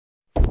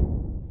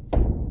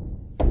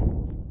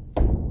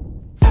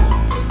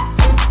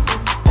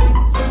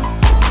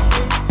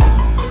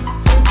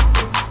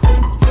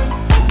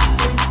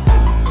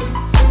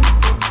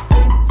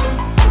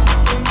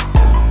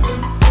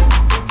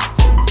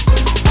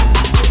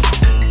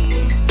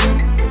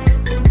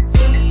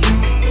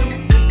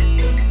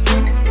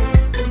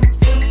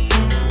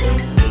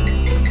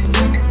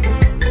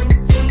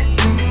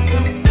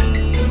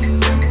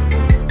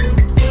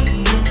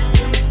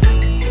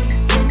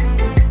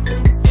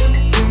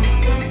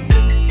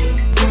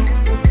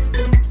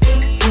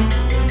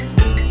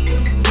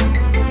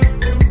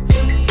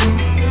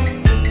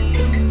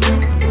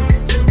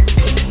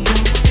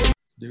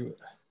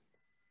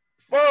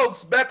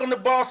back on the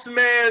Boss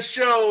Man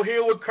Show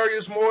here with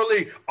Curtis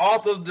Morley,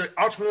 author of The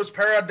Entrepreneur's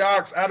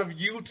Paradox out of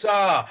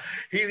Utah.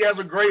 He has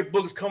a great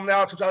book. It's coming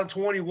out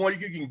 2021.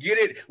 You can get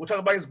it. We'll talk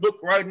about his book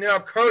right now.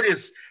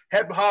 Curtis,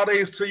 happy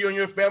holidays to you and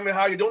your family.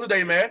 How you doing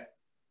today, man?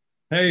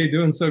 Hey,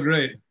 doing so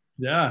great.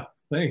 Yeah,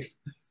 thanks.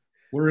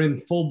 We're in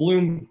full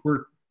bloom.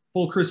 We're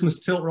full Christmas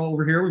tilt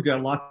over here. We've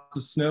got lots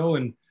of snow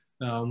and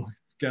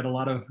it's got a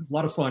lot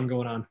of fun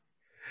going on.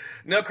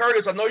 Now,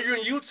 Curtis, I know you're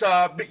in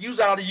Utah, but you was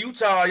out of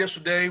Utah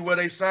yesterday where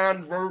they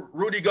signed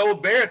Rudy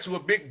Gobert to a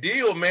big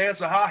deal, man.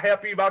 So how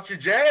happy about your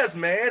Jazz,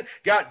 man?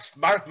 Got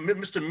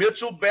Mr.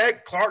 Mitchell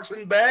back,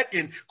 Clarkson back,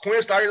 and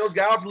Quinn Snyder. Those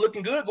guys are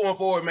looking good going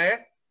forward, man.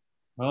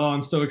 Oh,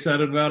 I'm so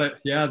excited about it.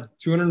 Yeah,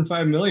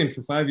 $205 million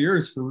for 5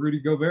 years for Rudy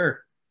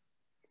Gobert.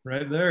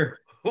 Right there.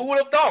 Who would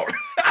have thought?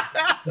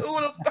 Who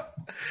would have thought?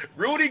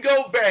 Rudy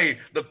Gobert,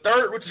 the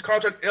third richest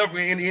contract ever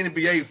in the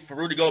NBA for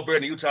Rudy Gobert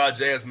and the Utah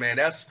Jazz, man.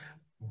 That's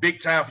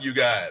big time for you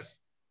guys.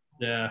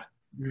 Yeah,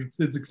 it's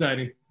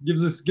exciting.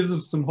 Gives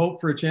us some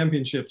hope for a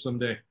championship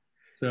someday.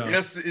 So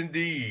yes,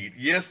 indeed.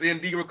 Yes,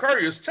 indeed.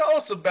 Curtis, tell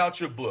us about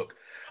your book,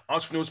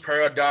 Entrepreneur's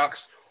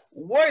Paradox.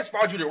 What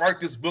inspired you to write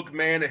this book,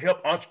 man, to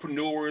help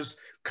entrepreneurs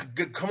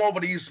come over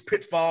these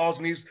pitfalls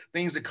and these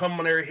things that come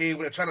on their head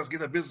when they're trying to get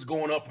their business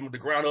going up from the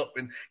ground up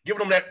and giving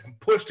them that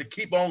push to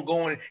keep on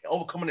going and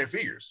overcoming their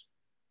fears?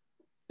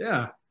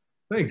 Yeah,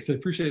 thanks. I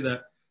appreciate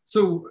that.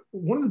 So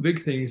one of the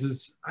big things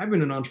is I've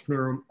been an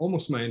entrepreneur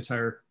almost my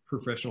entire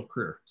professional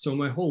career, so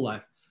my whole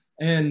life.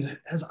 And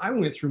as I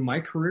went through my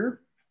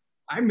career,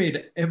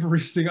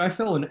 I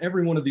fell in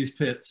every one of these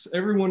pits.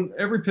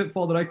 Every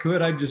pitfall that I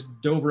could, I just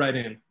dove right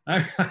in.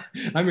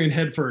 I mean,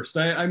 head first.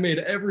 I made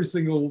every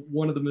single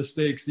one of the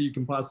mistakes that you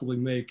can possibly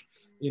make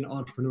in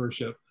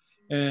entrepreneurship,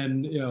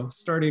 and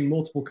starting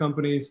multiple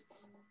companies.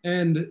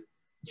 And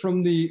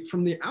from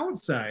the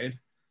outside,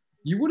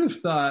 you would have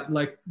thought,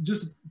 like,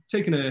 just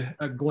taking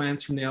a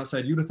glance from the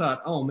outside, you would have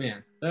thought, oh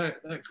man,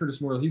 that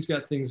Curtis Morley, he's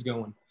got things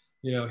going.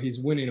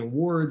 He's winning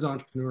awards,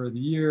 Entrepreneur of the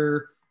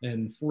Year,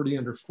 and 40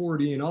 under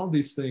 40 and all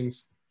these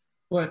things.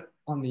 But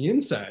on the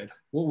inside,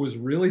 what was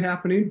really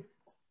happening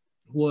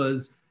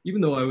was,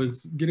 even though I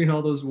was getting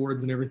all those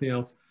awards and everything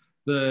else,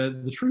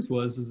 the truth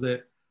is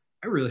that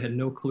I really had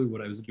no clue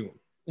what I was doing.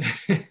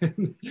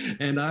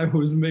 And I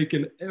was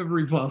making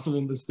every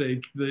possible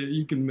mistake that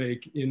you can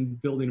make in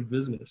building a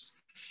business.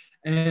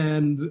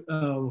 And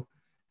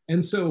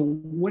so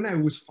when I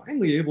was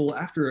finally able,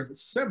 after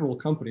several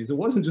companies, it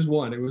wasn't just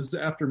one, it was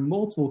after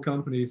multiple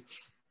companies,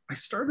 I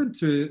started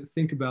to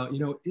think about,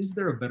 is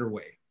there a better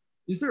way?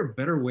 Is there a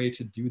better way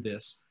to do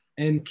this?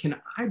 And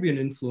can I be an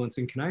influence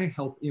and can I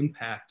help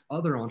impact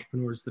other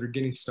entrepreneurs that are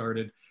getting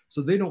started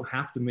so they don't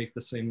have to make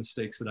the same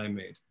mistakes that I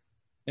made?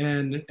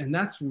 And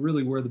that's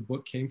really where the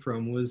book came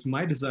from, was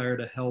my desire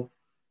to help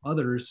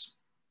others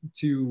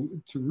to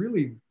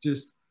really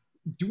just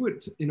do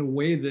it in a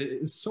way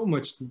that is so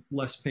much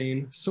less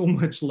pain, so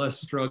much less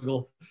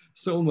struggle,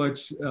 so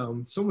much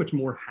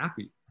more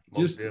happy.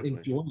 Most just definitely.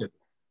 Enjoy it.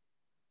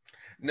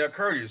 Now,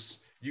 Curtis,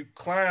 you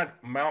climbed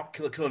Mount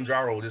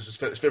Kilimanjaro this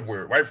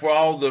February, right before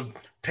all the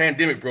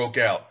pandemic broke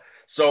out.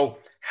 So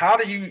how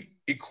do you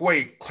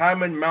equate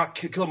climbing Mount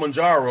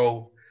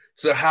Kilimanjaro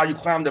to how you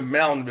climb the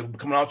mountain to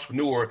become an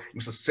entrepreneur and be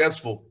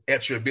successful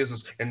at your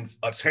business and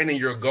attaining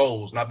your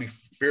goals, not be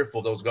fearful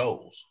of those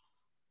goals?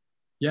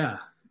 Yeah,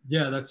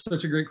 that's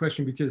such a great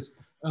question, because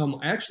I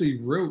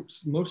actually wrote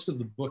most of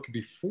the book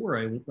before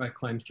I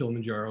climbed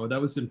Kilimanjaro. That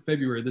was in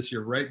February this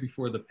year, right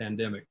before the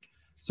pandemic.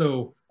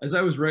 So as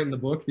I was writing the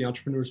book, The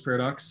Entrepreneur's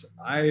Paradox,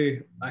 I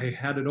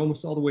had it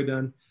almost all the way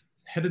done,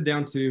 headed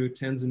down to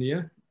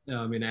Tanzania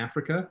in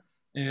Africa,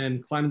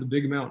 and climbed the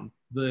big mountain.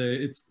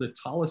 It's the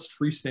tallest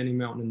freestanding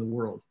mountain in the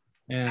world.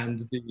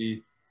 And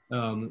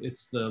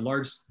it's the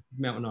largest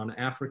mountain on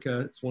Africa.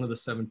 It's one of the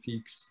 7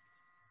 peaks.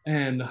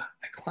 And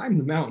I climbed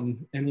the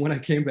mountain, and when I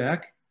came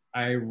back,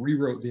 I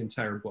rewrote the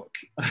entire book.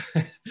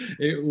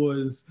 It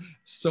was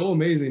so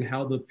amazing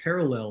how the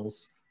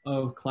parallels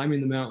of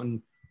climbing the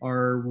mountain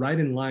are right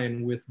in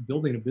line with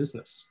building a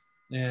business,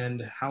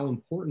 and how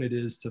important it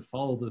is to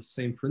follow the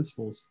same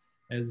principles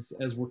as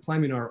we're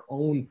climbing our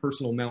own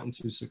personal mountain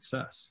to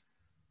success.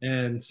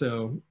 And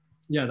so,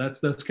 yeah,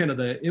 that's kind of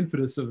the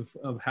impetus of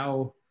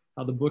how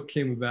the book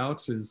came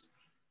about,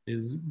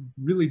 is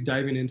really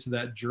diving into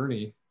that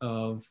journey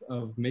of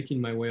making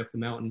my way up the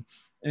mountain.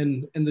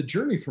 And the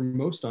journey for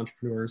most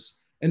entrepreneurs,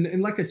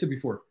 and like I said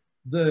before,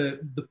 the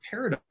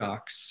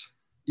paradox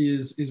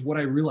is what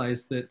I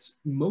realized that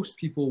most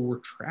people were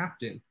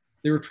trapped in.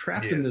 They were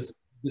trapped in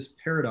this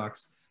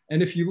paradox.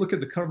 And if you look at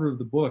the cover of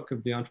the book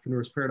of The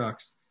Entrepreneur's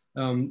Paradox,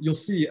 you'll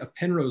see a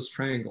Penrose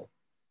triangle,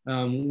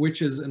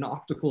 which is an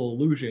optical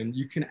illusion.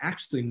 You can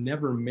actually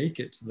never make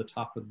it to the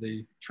top of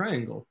the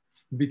triangle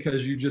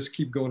because you just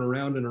keep going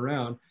around and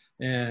around.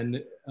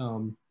 And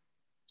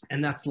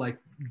that's like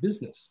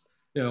business.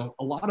 A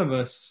lot of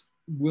us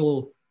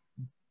will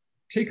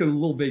take a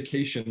little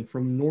vacation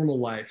from normal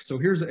life. So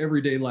here's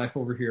everyday life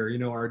over here,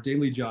 our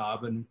daily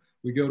job, and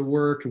we go to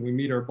work and we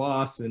meet our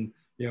boss, and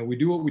we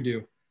do what we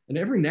do. And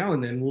every now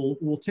and then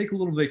we'll take a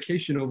little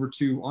vacation over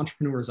to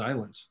Entrepreneurs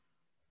Island,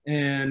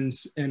 and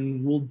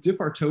we'll dip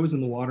our toes in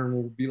the water and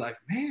we'll be like,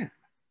 man,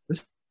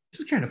 this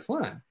is kind of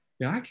fun.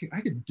 I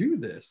could do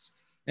this.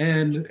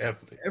 And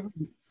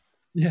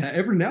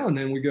every now and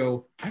then we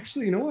go,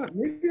 actually, you know what?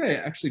 Maybe I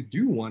actually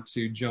do want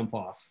to jump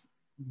off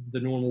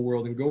the normal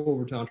world and go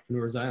over to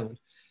Entrepreneurs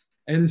Island.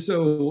 And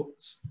so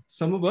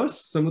some of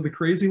the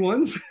crazy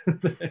ones,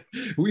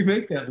 we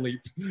make that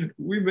leap.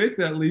 We make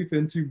that leap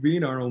into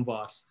being our own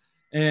boss.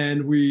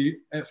 And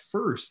at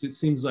first, it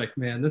seems like,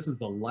 man, this is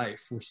the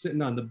life. We're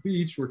sitting on the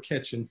beach, we're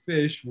catching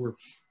fish, we're,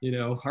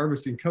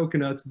 harvesting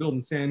coconuts,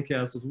 building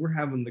sandcastles. We're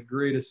having the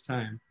greatest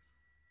time.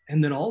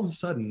 And then all of a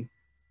sudden,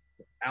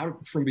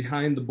 out from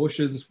behind the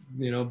bushes,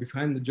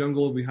 behind the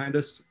jungle behind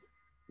us,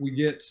 we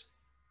get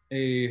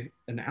an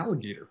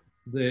alligator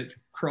that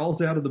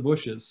crawls out of the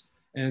bushes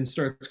and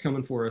starts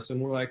coming for us. And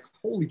we're like,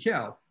 holy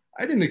cow,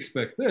 I didn't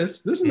expect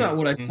this. This is not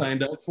what I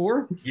signed up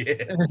for.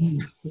 Yes.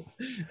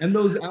 And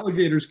those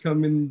alligators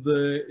come in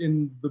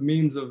the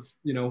means of,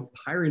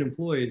 hiring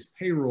employees,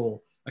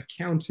 payroll,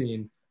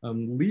 accounting,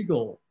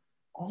 legal,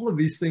 all of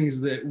these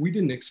things that we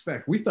didn't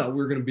expect. We thought we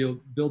were going to be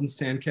building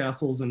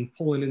sandcastles and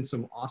pulling in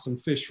some awesome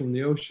fish from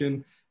the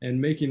ocean and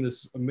making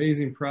this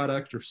amazing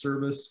product or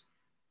service.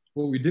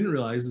 What we didn't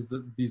realize is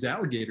that these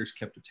alligators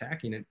kept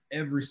attacking it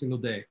every single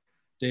day,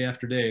 day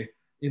after day.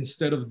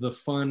 Instead of the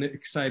fun,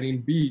 exciting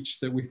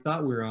beach that we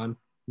thought we were on,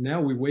 now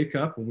we wake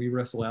up and we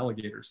wrestle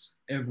alligators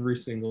every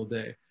single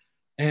day.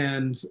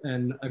 And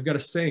I've got a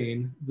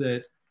saying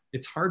that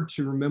it's hard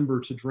to remember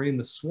to drain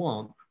the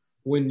swamp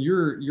when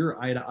you're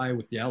eye to eye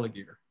with the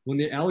alligator. When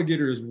the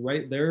alligator is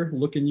right there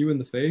looking you in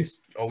the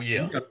face. Oh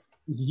yeah.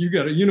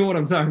 You know what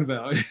I'm talking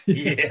about.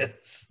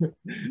 Yes.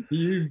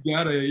 You've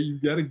got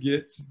to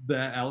get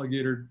that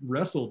alligator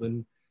wrestled.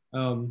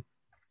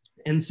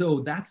 And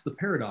so that's the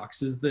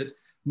paradox, is that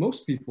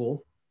most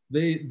people,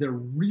 they're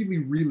really,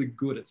 really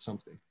good at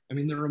something. I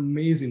mean, they're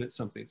amazing at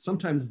something,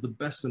 sometimes the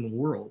best in the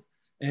world.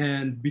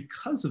 And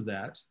because of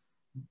that,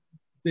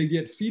 they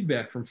get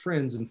feedback from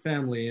friends and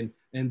family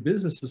and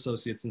business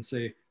associates and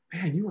say,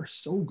 man, you are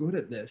so good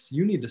at this.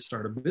 You need to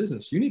start a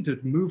business. You need to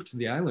move to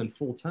the island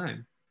full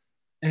time.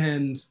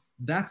 And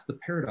that's the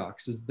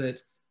paradox, is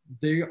that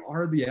they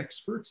are the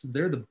experts.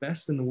 They're the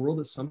best in the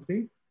world at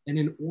something. And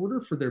in order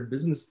for their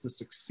business to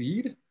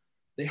succeed,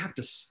 they have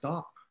to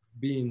stop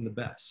being the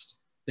best.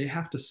 They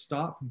have to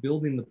stop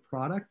building the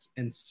product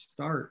and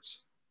start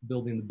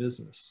building the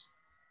business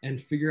and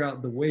figure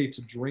out the way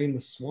to drain the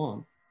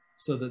swamp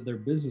so that their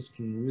business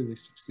can really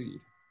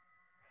succeed.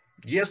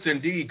 Yes,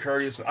 indeed,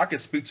 Curtis. I can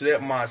speak to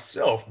that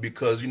myself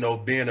because,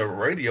 being a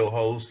radio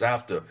host, I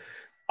have to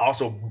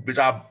also,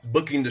 I'm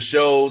booking the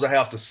shows. I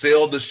have to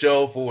sell the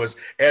show for its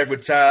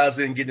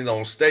advertising, getting it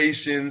on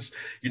stations,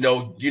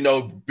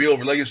 build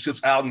relationships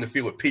out in the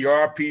field with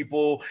PR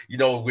people,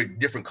 with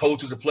different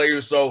coaches and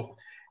players. So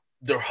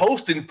the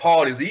hosting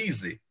part is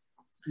easy.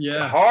 Yeah.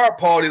 The hard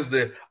part is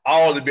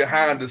all the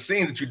behind the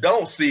scenes that you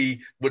don't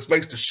see, which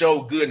makes the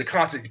show good and the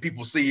content that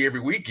people see every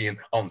weekend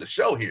on the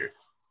show here.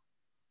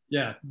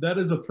 Yeah, that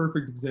is a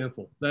perfect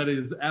example. That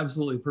is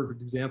absolutely a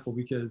perfect example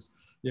because,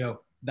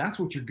 that's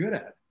what you're good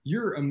at.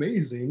 You're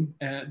amazing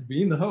at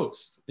being the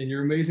host, and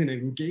you're amazing at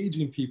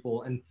engaging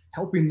people and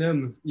helping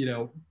them,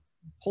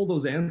 pull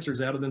those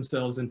answers out of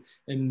themselves and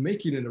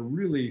making it a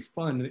really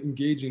fun,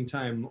 engaging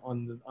time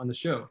on the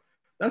show.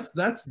 That's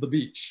the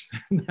beach.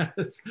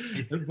 Yes.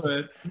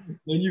 But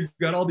then you've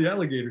got all the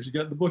alligators, you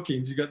got the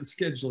bookings, you got the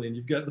scheduling,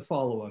 you've got the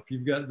follow-up,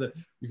 you've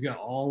got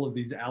all of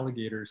these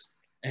alligators,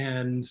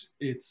 and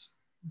it's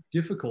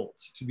difficult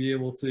to be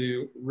able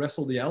to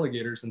wrestle the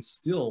alligators and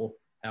still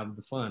have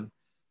the fun.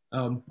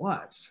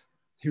 But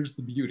here's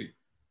the beauty.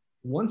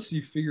 Once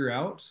you figure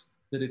out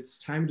that it's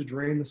time to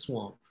drain the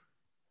swamp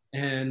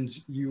and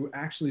you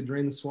actually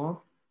drain the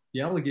swamp,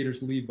 the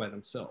alligators leave by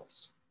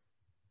themselves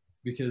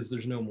because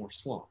there's no more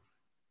swamp.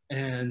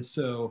 And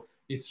so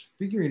it's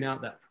figuring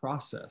out that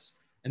process.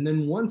 And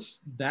then once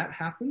that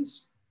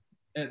happens,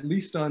 at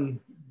least on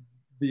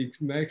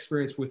my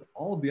experience with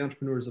all of the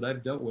entrepreneurs that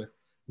I've dealt with,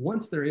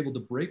 once they're able to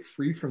break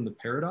free from the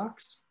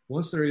paradox,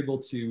 once they're able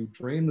to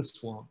drain the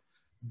swamp,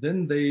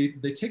 then they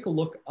take a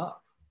look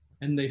up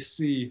and they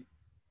see,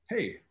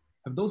 hey,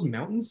 have those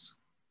mountains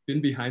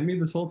been behind me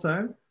this whole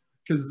time?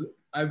 Because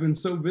I've been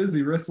so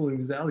busy wrestling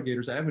these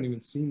alligators, I haven't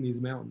even seen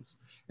these mountains.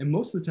 And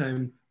most of the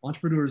time,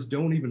 entrepreneurs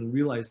don't even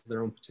realize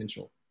their own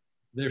potential.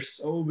 They're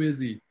so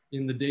busy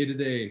in the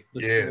day-to-day,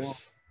 swamp,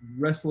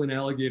 wrestling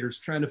alligators,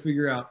 trying to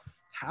figure out,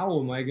 how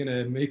am I going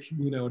to make,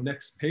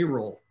 next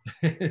payroll?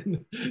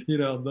 And,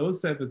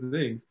 those type of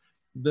things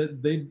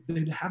that they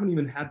haven't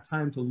even had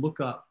time to look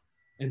up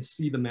and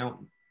see the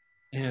mountain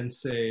and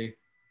say,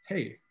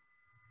 hey,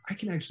 I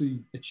can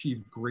actually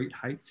achieve great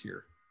heights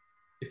here.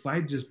 If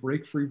I just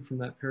break free from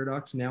that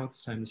paradox, now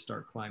it's time to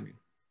start climbing.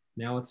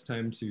 Now it's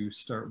time to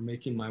start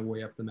making my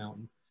way up the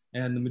mountain.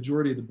 And the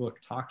majority of the book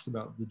talks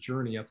about the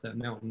journey up that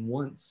mountain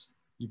once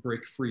you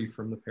break free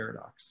from the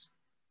paradox.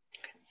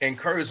 And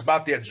Curtis,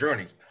 about that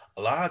journey,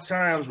 a lot of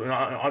times in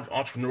our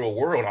entrepreneurial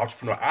world,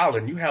 entrepreneurial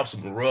island, you have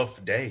some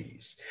rough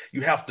days.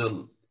 You have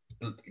to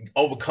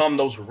overcome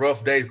those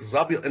rough days, because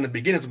I'll be in the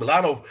beginning, it's a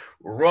lot of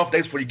rough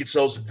days before you get to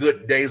those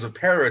good days of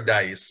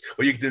paradise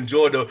where you can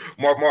enjoy the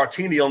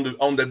martini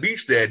on the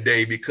beach that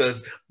day,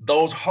 because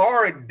those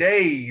hard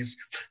days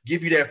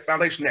give you that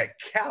foundation, that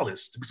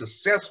callus to be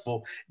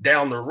successful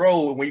down the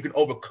road when you can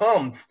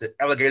overcome the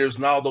alligators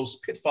and all those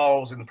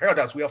pitfalls in the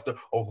paradise we have to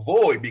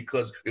avoid.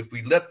 Because if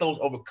we let those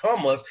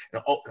overcome us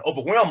and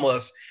overwhelm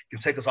us, it can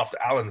take us off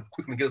the island and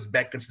quickly get us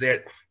back into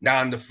that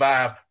 9 to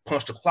 5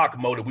 punch the clock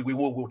mode that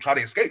we'll try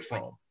to escape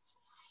from.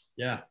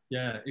 Yeah,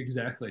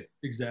 exactly.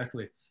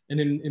 And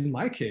in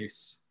my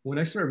case, when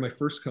I started my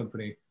first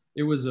company,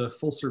 it was a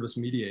full service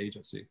media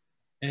agency.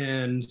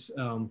 And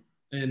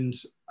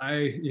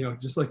I,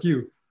 just like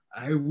you,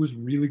 I was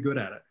really good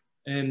at it.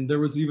 And there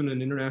was even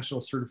an international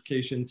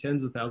certification,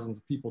 tens of thousands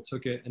of people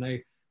took it. And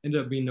I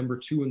ended up being number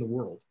 2 in the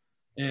world.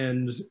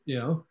 And,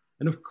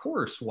 and of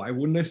course, why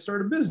wouldn't I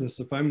start a business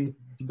if I'm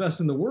the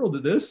best in the world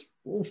at this?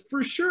 Well,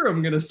 for sure,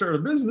 I'm going to start a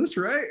business,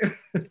 right?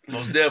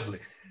 Most definitely.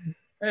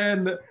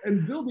 And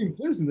building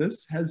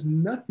business has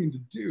nothing to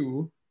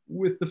do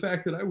with the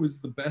fact that I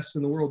was the best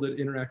in the world at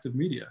interactive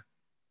media.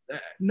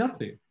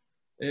 Nothing.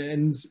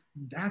 And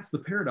that's the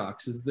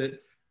paradox, is that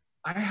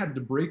I had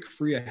to break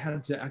free. I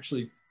had to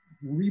actually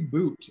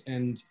reboot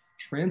and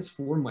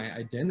transform my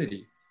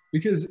identity,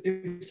 because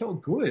it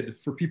felt good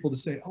for people to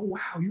say, oh,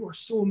 wow, you are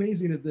so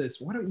amazing at this.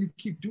 Why don't you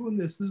keep doing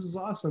this? This is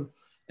awesome.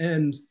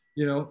 And,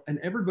 and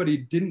everybody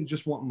didn't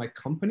just want my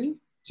company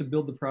to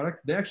build the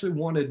product. They actually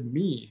wanted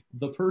me,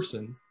 the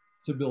person,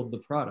 to build the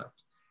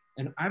product.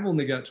 And I've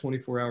only got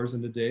 24 hours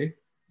in a day.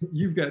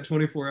 You've got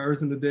 24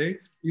 hours in a day.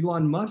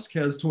 Elon Musk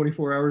has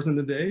 24 hours in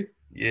a day.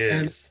 Yes.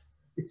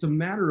 And it's a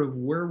matter of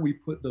where we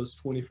put those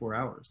 24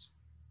 hours.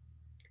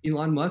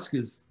 Elon Musk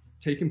is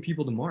taking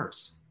people to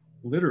Mars,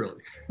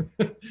 literally.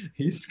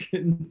 He's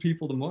getting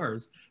people to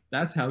Mars.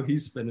 That's how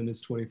he's spending his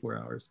 24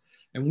 hours.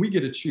 And we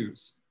get to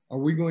choose. Are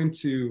we going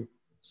to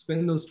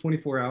spend those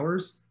 24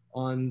 hours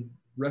on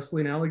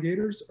wrestling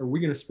alligators? Or are we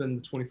going to spend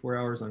the 24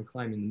 hours on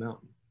climbing the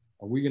mountain?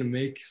 Are we going to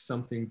make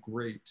something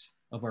great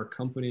of our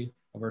company,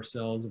 of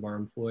ourselves, of our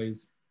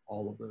employees,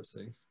 all of those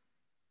things?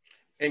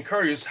 And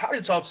Curtis, how do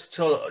you talk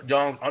to a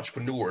young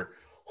entrepreneur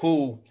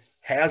who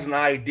has an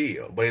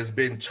idea, but has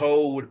been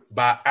told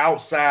by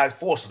outside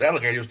forces,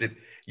 alligators, that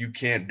you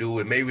can't do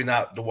it, maybe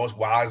not the most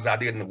wise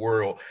idea in the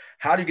world?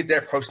 How do you get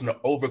that person to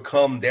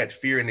overcome that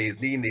fear and is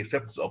needing the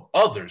acceptance of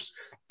others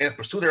and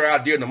pursue their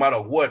idea no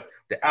matter what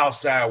the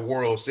outside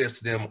world says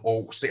to them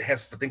or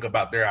has to think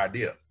about their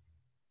idea?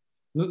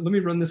 Let me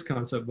run this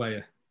concept by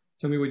you.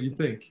 Tell me what you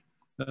think.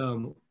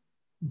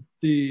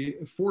 The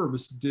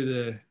Forbes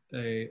did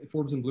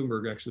Forbes and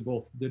Bloomberg actually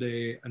both did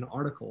an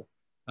article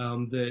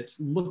that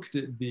looked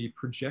at the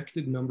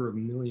projected number of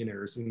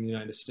millionaires in the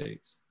United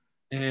States.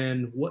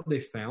 And what they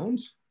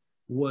found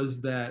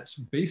was that,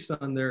 based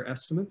on their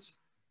estimates,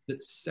 that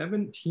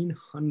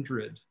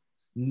 1,700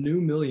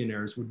 new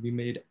millionaires would be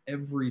made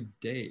every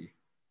day.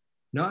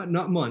 Not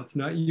month,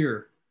 not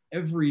year,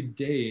 every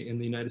day in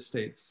the United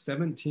States.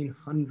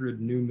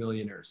 1,700 new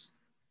millionaires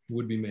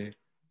would be made.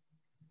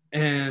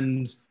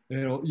 And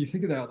you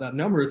think of that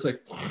number, it's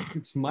like,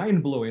 it's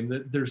mind-blowing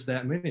that there's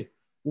that many.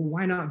 Well,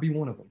 why not be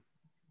one of them?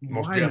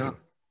 Most why definitely.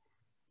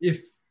 Not?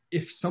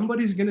 If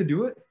somebody's going to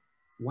do it,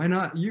 why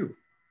not you?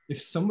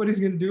 If somebody's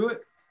going to do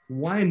it,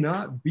 why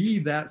not be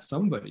that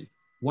somebody?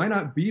 Why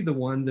not be the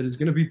one that is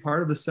going to be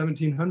part of the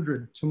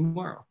 1,700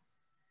 tomorrow?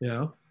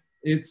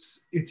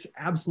 It's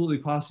absolutely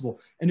possible.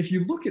 And if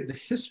you look at the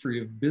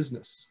history of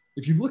business,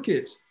 if you look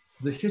at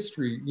the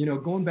history,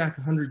 going back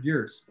 100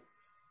 years,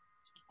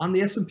 on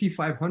the S&P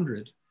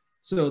 500,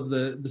 so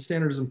the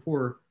Standard &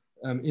 Poor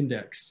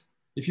index,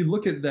 if you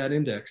look at that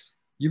index,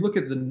 you look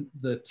at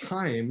the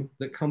time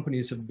that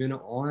companies have been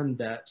on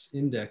that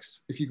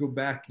index. If you go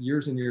back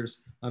years and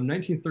years,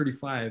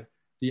 1935,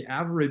 the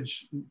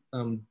average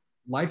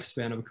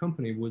lifespan of a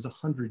company was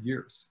 100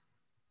 years.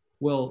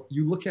 Well,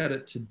 you look at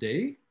it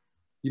today,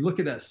 you look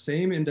at that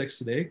same index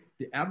today,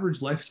 the average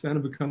lifespan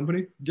of a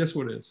company, guess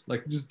what it is?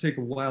 Like, just take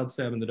a wild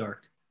stab in the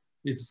dark.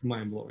 It's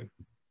mind-blowing.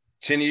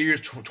 10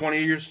 years,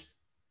 20 years?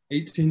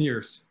 18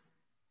 years.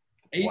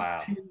 18 wow.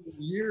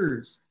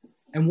 years.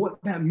 And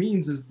what that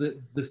means is that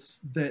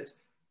that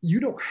you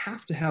don't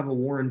have to have a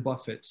Warren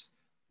Buffett.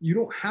 You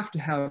don't have to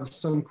have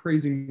some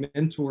crazy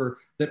mentor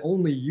that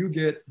only you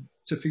get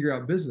to figure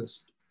out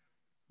business.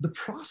 The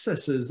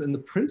processes and the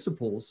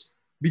principles,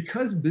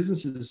 because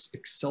business is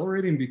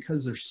accelerating,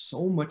 because there's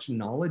so much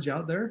knowledge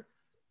out there,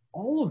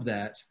 all of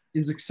that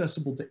is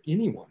accessible to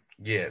anyone.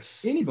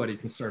 Yes. Anybody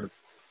can start it.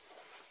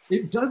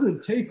 It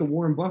doesn't take a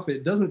Warren Buffett.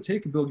 It doesn't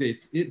take a Bill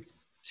Gates. It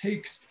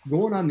takes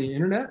going on the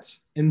internet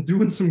and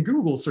doing some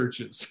Google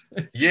searches.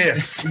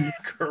 Yes,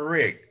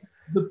 correct.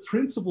 The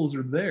principles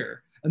are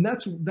there. And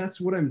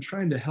that's what I'm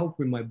trying to help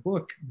in my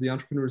book, The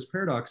Entrepreneur's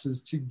Paradox,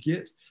 is to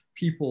get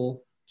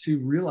people to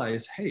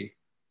realize, hey,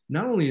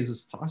 not only is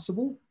this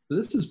possible, but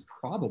this is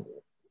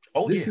probable.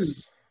 Oh, this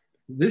yes.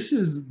 This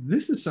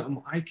is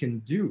something I can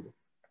do.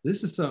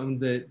 This is something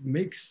that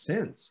makes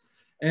sense.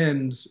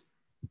 And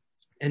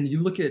you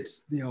look at,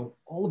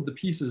 all of the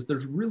pieces,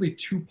 there's really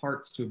two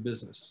parts to a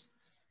business.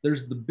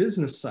 There's the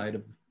business side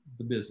of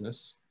the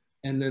business,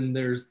 and then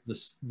there's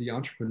the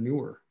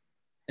entrepreneur.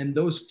 And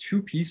those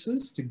two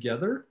pieces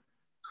together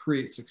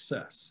create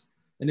success.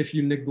 And if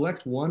you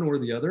neglect one or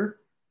the other,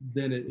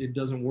 then it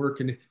doesn't work.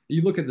 And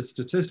you look at the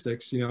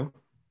statistics,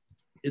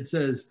 it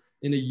says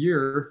in a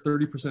year,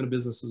 30% of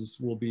businesses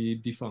will be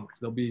defunct.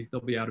 They'll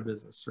be out of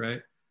business,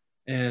 right?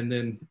 And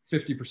then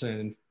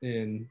 50%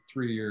 in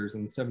 3 years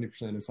and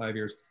 70% in 5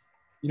 years.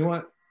 You know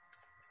what?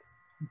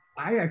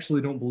 I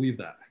actually don't believe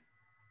that.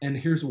 And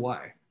here's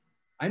why.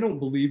 I don't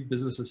believe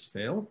businesses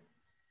fail.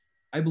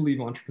 I believe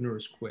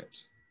entrepreneurs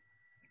quit.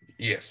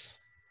 Yes.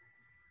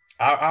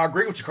 I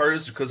agree with you,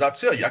 Curtis, because I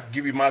tell you, I can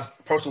give you my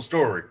personal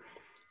story.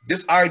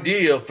 This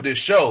idea for this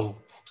show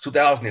was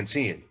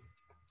 2010.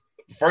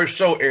 The first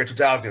show aired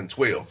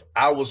 2012.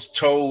 I was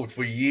told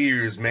for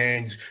years,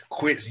 man,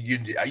 quit.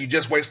 You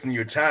just wasting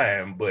your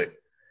time. But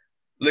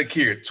look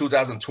here,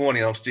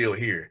 2020, I'm still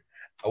here.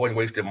 I wasn't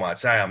wasting my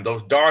time.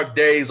 Those dark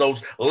days,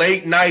 those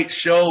late night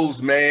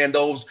shows, man,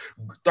 those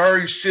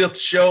third shift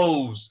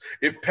shows,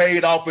 it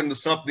paid off into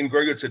something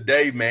greater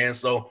today, man.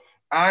 So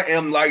I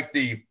am like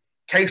the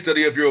case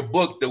study of your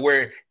book, that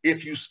where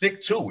if you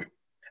stick to it,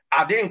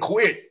 I didn't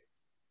quit.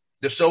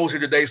 The shows here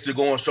today still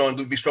going strong.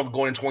 We'll be strong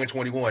going in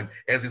 2021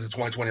 as is in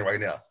 2020 right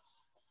now.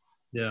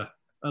 Yeah,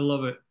 I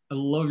love it. I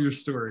love your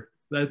story.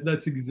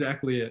 That's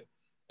exactly it.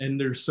 And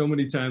there's so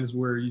many times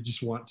where you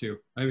just want to.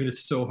 I mean,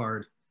 it's so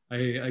hard.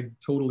 I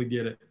totally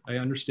get it. I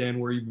understand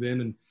where you've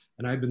been,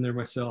 and I've been there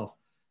myself.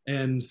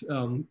 And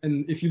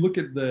if you look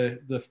at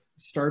the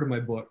start of my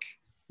book,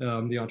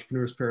 The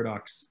Entrepreneur's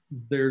Paradox,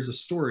 there's a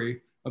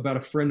story about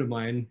a friend of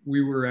mine.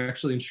 We were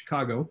actually in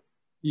Chicago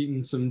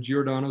eating some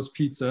Giordano's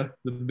pizza,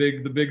 the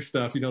big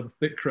stuff, the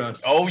thick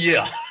crust. Oh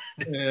yeah.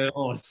 And,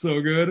 it's so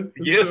good.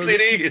 Yes, so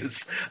good. It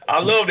is.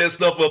 I love that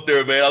stuff up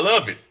there, man. I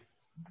love it.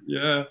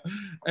 Yeah.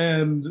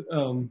 And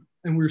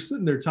we were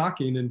sitting there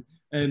talking,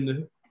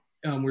 and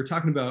we were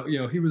talking about,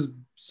 he was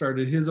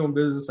started his own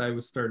business. I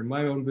was starting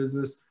my own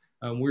business.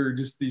 We were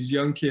just these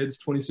young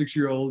kids,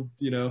 26-year-olds,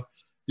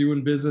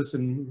 doing business.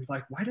 And we're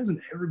like, why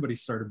doesn't everybody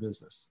start a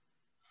business?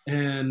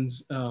 And,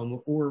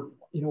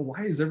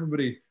 why is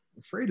everybody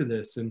afraid of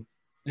this? And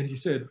he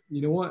said,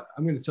 you know what?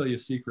 I'm going to tell you a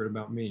secret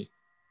about me.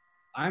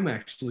 I'm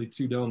actually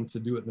too dumb to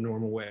do it the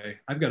normal way.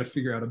 I've got to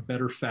figure out a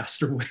better,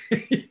 faster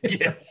way.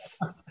 Yes.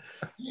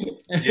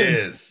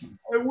 Yes.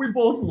 And we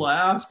both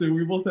laughed and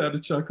we both had a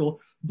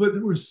chuckle, but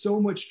there was so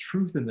much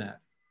truth in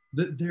that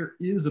there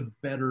is a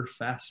better,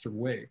 faster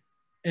way.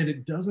 And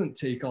it doesn't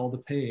take all the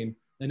pain,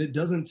 and it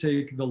doesn't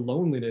take the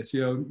loneliness.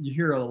 You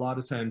hear a lot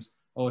of times,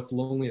 oh, it's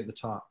lonely at the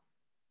top.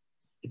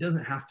 It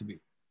doesn't have to be.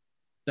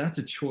 That's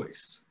a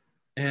choice.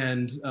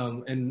 And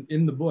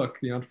in the book,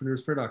 The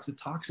Entrepreneur's Paradox, it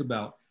talks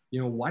about,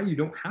 why you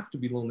don't have to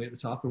be lonely at the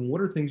top, and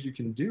what are things you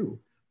can do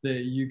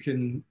that you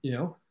can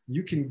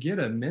get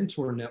a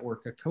mentor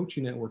network, a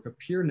coaching network, a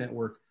peer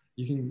network.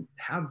 You can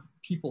have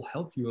people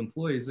help you,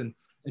 employees, and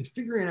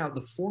figuring out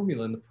the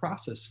formula and the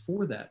process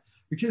for that,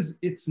 because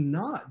it's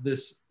not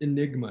this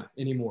enigma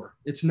anymore.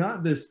 It's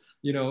not this,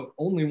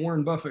 only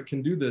Warren Buffett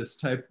can do this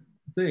type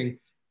thing.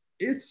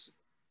 It's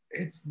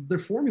the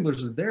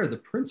formulas are there. The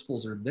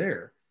principles are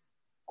there.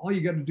 All you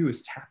got to do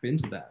is tap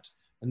into that.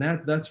 And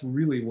that's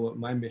really what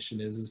my mission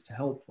is to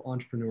help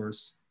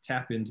entrepreneurs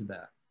tap into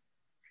that.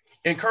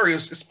 And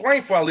Curtis,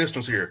 explain for our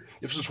listeners here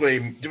the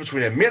difference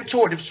between a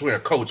mentor and the difference between a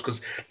coach,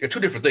 because they're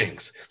two different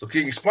things. So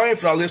can you explain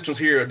for our listeners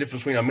here the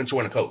difference between a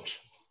mentor and a coach?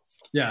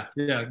 Yeah,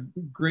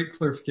 great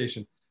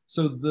clarification.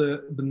 So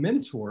the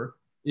mentor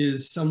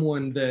is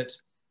someone that,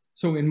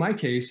 so in my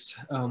case,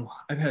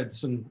 I've had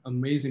some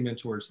amazing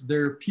mentors.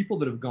 They're people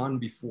that have gone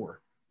before.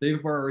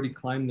 They've already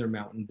climbed their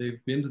mountain. They've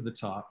been to the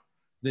top.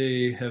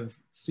 They have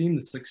seen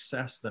the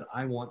success that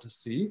I want to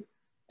see.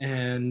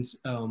 And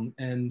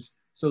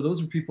so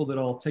those are people that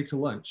I'll take to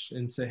lunch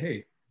and say,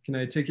 hey, can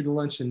I take you to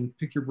lunch and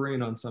pick your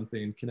brain on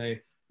something? Can I,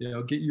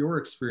 get your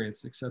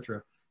experience,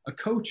 etc. A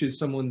coach is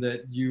someone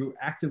that you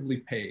actively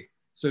pay.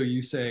 So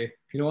you say,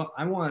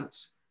 I want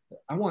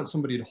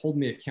somebody to hold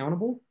me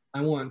accountable.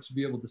 I want to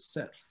be able to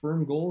set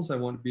firm goals. I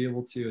want to be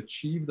able to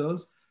achieve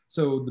those.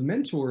 So the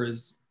mentor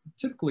is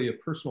typically a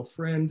personal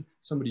friend,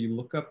 somebody you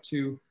look up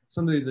to,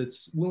 somebody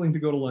that's willing to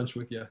go to lunch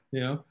with you,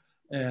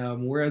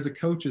 whereas a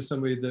coach is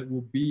somebody that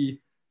will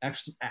be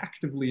actually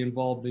actively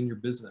involved in your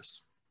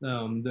business,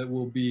 that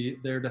will be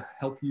there to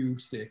help you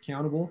stay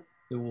accountable,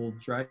 that will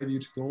drive you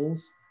to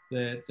goals,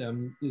 that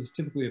is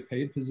typically a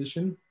paid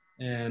position,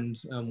 and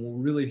will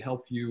really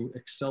help you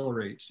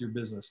accelerate your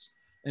business.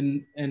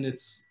 And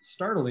it's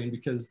startling,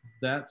 because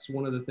that's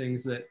one of the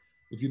things that,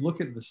 if you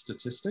look at the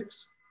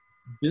statistics,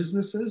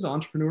 businesses,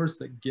 entrepreneurs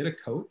that get a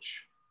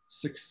coach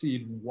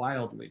succeed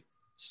wildly,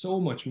 so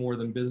much more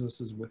than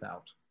businesses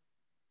without.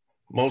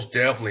 Most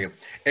definitely.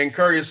 And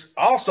Curtis,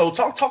 also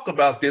talk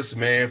about this,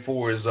 man,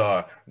 for his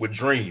with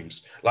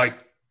dreams. Like,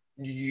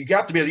 you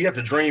have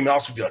to dream, and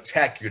also you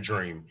attack your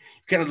dream.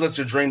 You can't let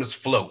your dream just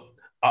float.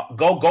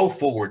 go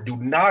forward. Do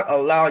not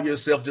allow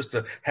yourself just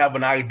to have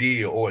an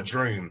idea or a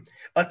dream.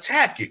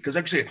 Attack it, because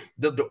like I said,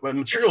 the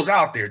material's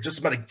out there. Just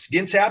about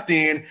getting tapped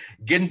in,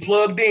 getting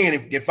plugged in,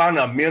 and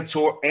finding a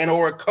mentor and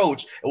or a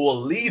coach. It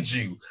will lead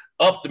you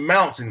up the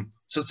mountain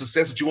to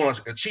success that you want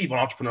to achieve on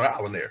Entrepreneur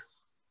Island there.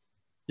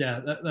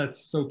 Yeah,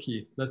 that's so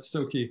key. That's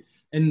so key.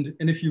 And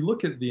if you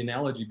look at the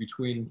analogy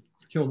between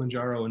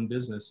Kilimanjaro and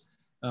business,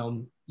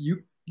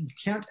 you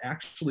can't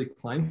actually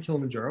climb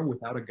Kilimanjaro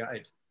without a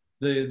guide.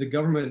 The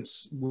government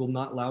will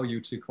not allow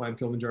you to climb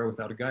Kilimanjaro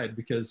without a guide,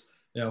 because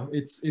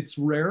it's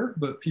rare,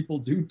 but people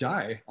do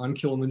die on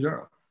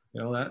Kilimanjaro.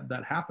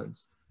 That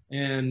happens,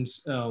 and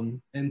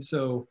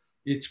so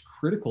it's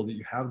critical that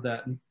you have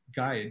that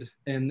guide.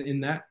 And in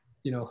that,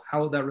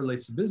 how that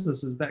relates to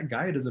business is that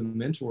guide is a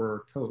mentor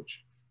or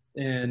coach,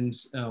 and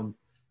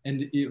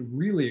it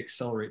really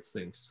accelerates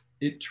things.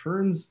 It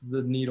turns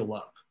the needle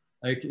up.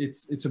 Like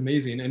it's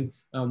amazing,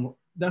 and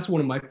that's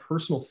one of my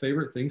personal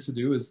favorite things to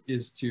do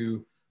is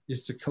to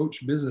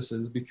coach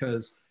businesses,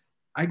 because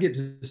I get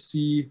to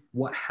see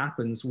what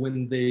happens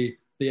when they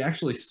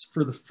actually,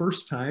 for the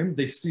first time,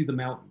 they see the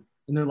mountain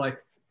and they're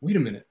like, wait a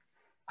minute,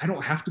 I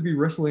don't have to be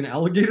wrestling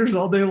alligators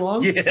all day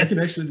long. Yes. I can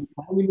actually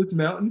climb this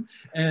mountain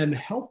and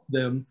help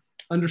them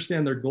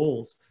understand their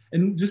goals.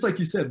 And just like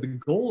you said, the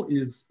goal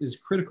is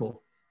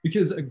critical,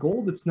 because a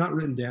goal that's not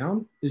written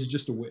down is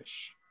just a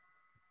wish.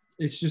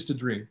 It's just a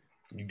dream.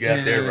 You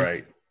got that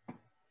right.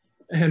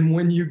 And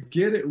when you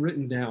get it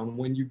written down,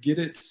 when you get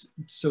it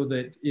so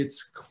that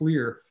it's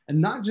clear and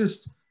not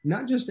just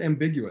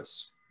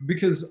ambiguous,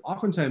 because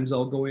oftentimes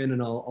I'll go in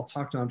and I'll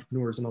talk to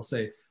entrepreneurs and I'll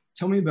say,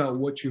 tell me about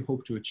what you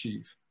hope to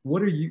achieve.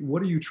 What are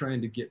you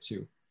trying to get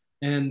to?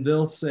 And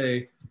they'll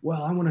say,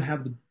 well, I want to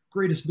have the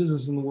greatest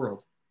business in the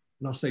world.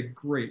 And I'll say,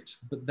 great,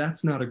 but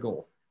that's not a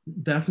goal.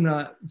 That's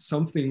not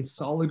something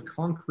solid,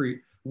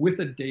 concrete, with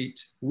a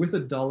date, with a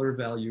dollar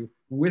value,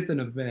 with an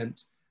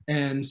event.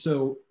 And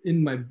so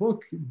in my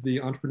book, The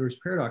Entrepreneur's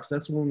Paradox,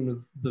 that's one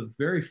of the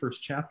very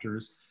first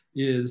chapters,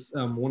 is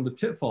one of the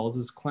pitfalls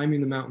is climbing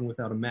the mountain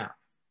without a map.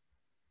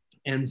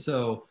 And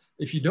so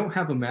if you don't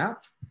have a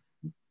map,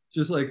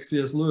 just like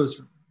C.S.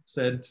 Lewis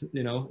said,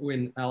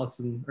 when Alice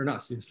in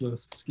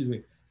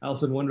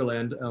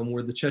Wonderland,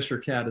 where the Cheshire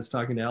Cat is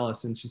talking to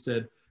Alice, and she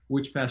said,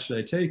 which path should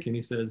I take? And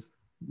he says,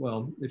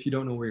 well, if you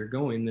don't know where you're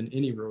going, then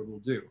any road will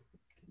do.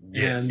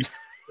 Yes. And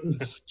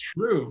it's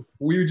true.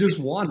 We just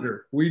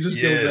wander. We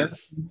just go back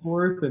and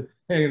forth, and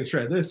hey, I'm going to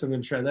try this. I'm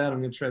going to try that. I'm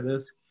going to try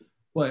this.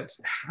 But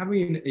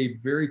having a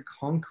very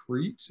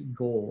concrete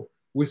goal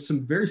with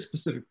some very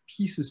specific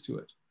pieces to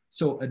it.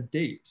 So a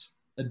date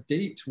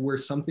where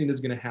something is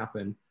going to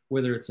happen,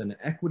 whether it's an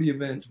equity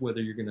event, whether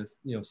you're going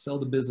to, sell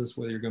the business,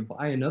 whether you're going to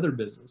buy another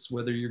business,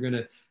 whether you're going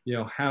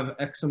to, have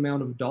X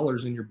amount of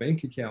dollars in your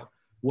bank account,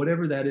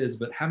 whatever that is,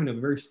 but having a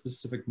very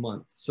specific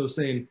month. So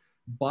saying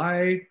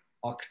by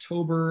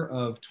October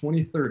of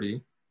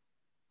 2030,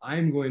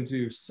 I'm going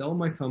to sell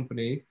my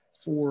company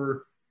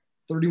for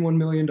 $31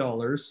 million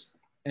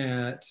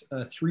at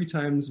 3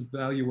 times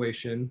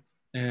valuation.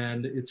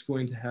 And it's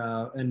going to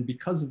have, and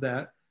because of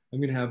that, I'm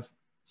going to have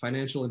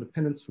financial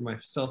independence for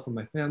myself and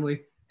my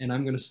family. And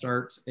I'm going to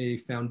start a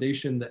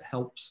foundation that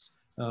helps,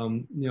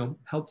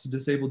 helps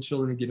disabled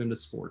children get into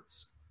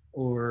sports,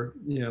 or,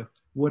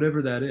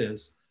 whatever that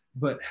is.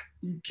 But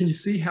can you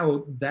see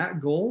how that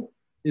goal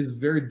is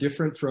very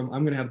different from,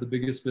 I'm going to have the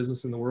biggest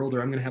business in the world,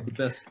 or I'm going to have the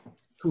best,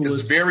 coolest.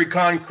 It's very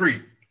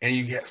concrete, and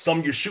you have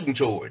something you're shooting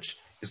towards.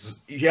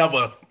 You have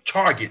a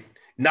target,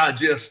 not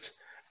just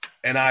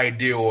an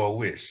idea or a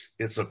wish.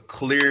 It's a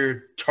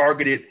clear,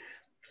 targeted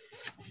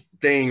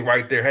thing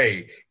right there.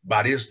 Hey,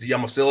 by this, I'm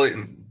going to sell it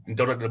and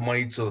donate the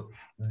money to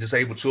the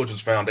Disabled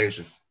Children's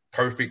Foundation.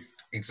 Perfect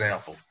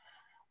example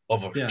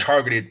of a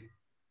targeted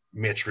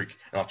metric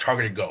and a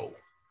targeted goal.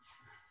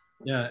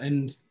 Yeah,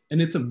 and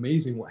it's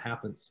amazing what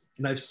happens.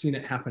 And I've seen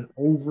it happen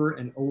over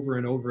and over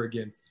and over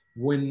again.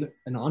 When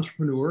an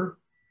entrepreneur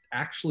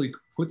actually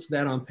puts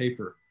that on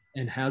paper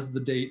and has the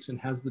date and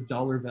has the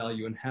dollar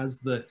value and has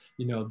the,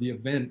 the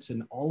event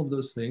and all of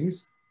those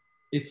things,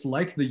 it's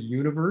like the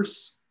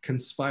universe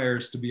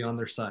conspires to be on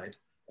their side.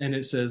 And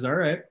it says, all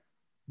right,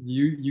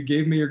 you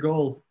gave me your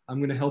goal. I'm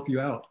going to help you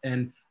out.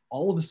 And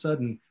all of a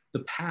sudden, the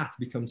path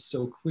becomes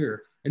so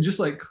clear. And just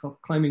like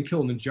climbing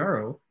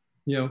Kilimanjaro,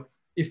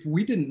 if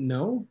we didn't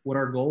know what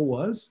our goal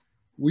was,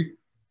 we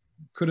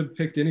could have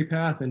picked any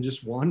path and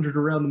just wandered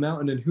around the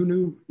mountain, and who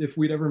knew if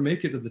we'd ever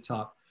make it to the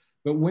top.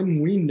 But when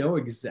we know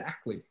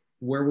exactly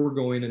where we're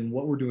going and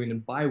what we're doing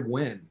and by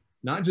when,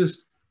 not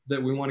just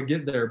that we want to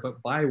get there,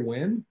 but by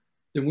when,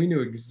 then we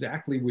knew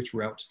exactly which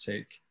route to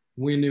take.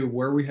 We knew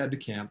where we had to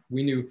camp.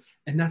 We knew,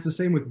 and that's the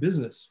same with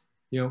business.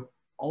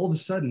 All of a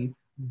sudden,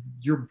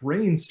 your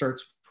brain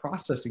starts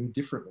processing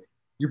differently.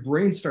 Your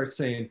brain starts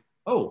saying,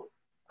 oh,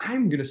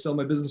 I'm going to sell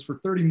my business for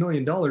 $30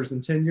 million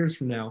in 10 years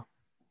from now.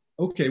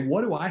 Okay,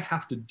 what do I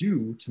have to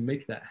do to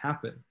make that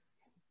happen?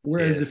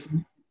 Whereas if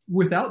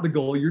without the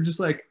goal, you're just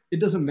like, it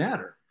doesn't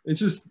matter.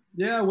 It's just,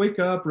 wake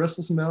up,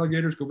 wrestle some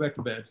alligators, go back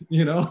to bed,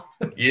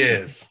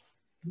 Yes.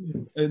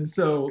 And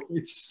so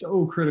it's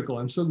so critical.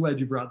 I'm so glad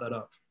you brought that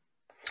up.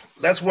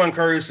 That's one,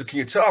 Curtis. So can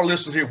you tell our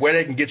listeners here where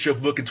they can get your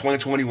book in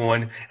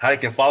 2021, how they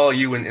can follow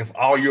you and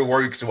all your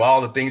works and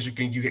all the things you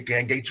can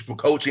get you from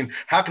coaching?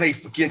 How can they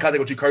get in contact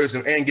with you, Curtis,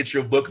 and get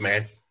your book,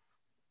 man?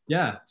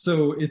 Yeah,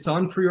 so it's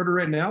on pre-order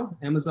right now,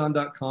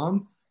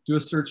 Amazon.com. Do a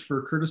search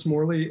for Curtis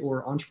Morley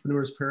or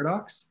Entrepreneur's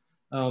Paradox.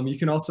 You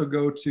can also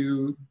go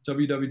to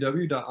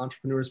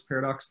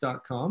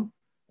www.entrepreneursparadox.com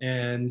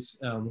and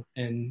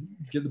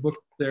get the book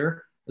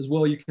there. As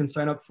well, you can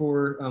sign up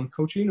for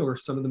coaching or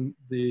some of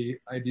the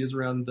ideas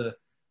around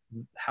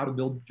how to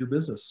build your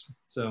business.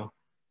 So,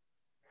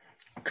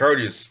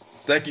 Curtis,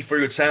 thank you for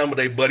your time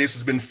today, buddy. This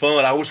has been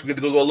fun. I wish we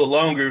could go a little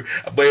longer,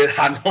 but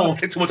I don't want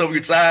to take too much of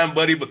your time,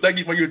 buddy. But thank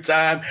you for your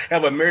time.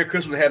 Have a Merry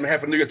Christmas and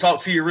Happy New Year.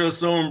 Talk to you real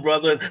soon,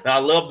 brother. And I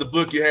love the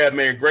book you have,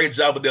 man. Great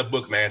job with that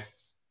book, man.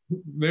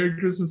 Merry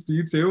Christmas to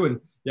you too. And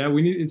yeah,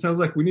 it sounds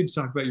like we need to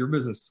talk about your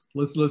business.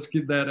 Let's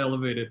get that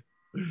elevated.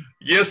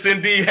 Yes,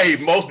 indeed. Hey,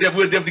 most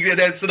definitely, we'll definitely get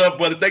that set up,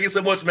 brother. Thank you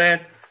so much,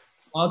 man.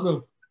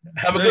 Awesome.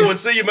 Have a good one.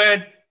 See you,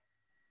 man.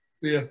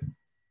 See ya.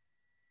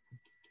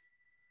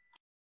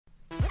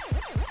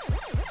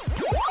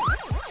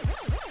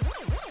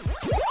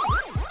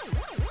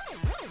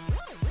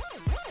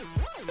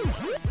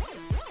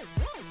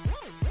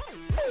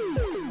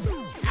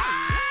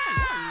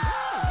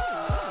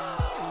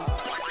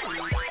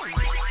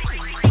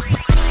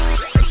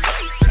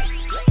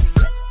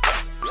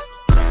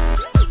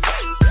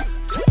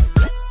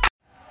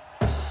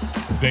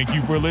 Thank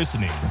you for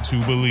listening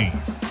to Believe.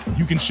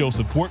 You can show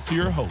support to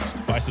your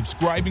host by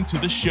subscribing to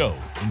the show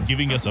and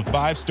giving us a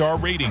 5-star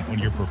rating on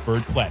your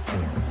preferred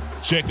platform.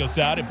 Check us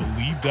out at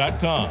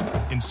Believe.com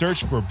and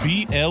search for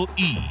BLEAV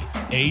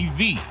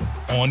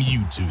on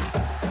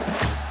YouTube.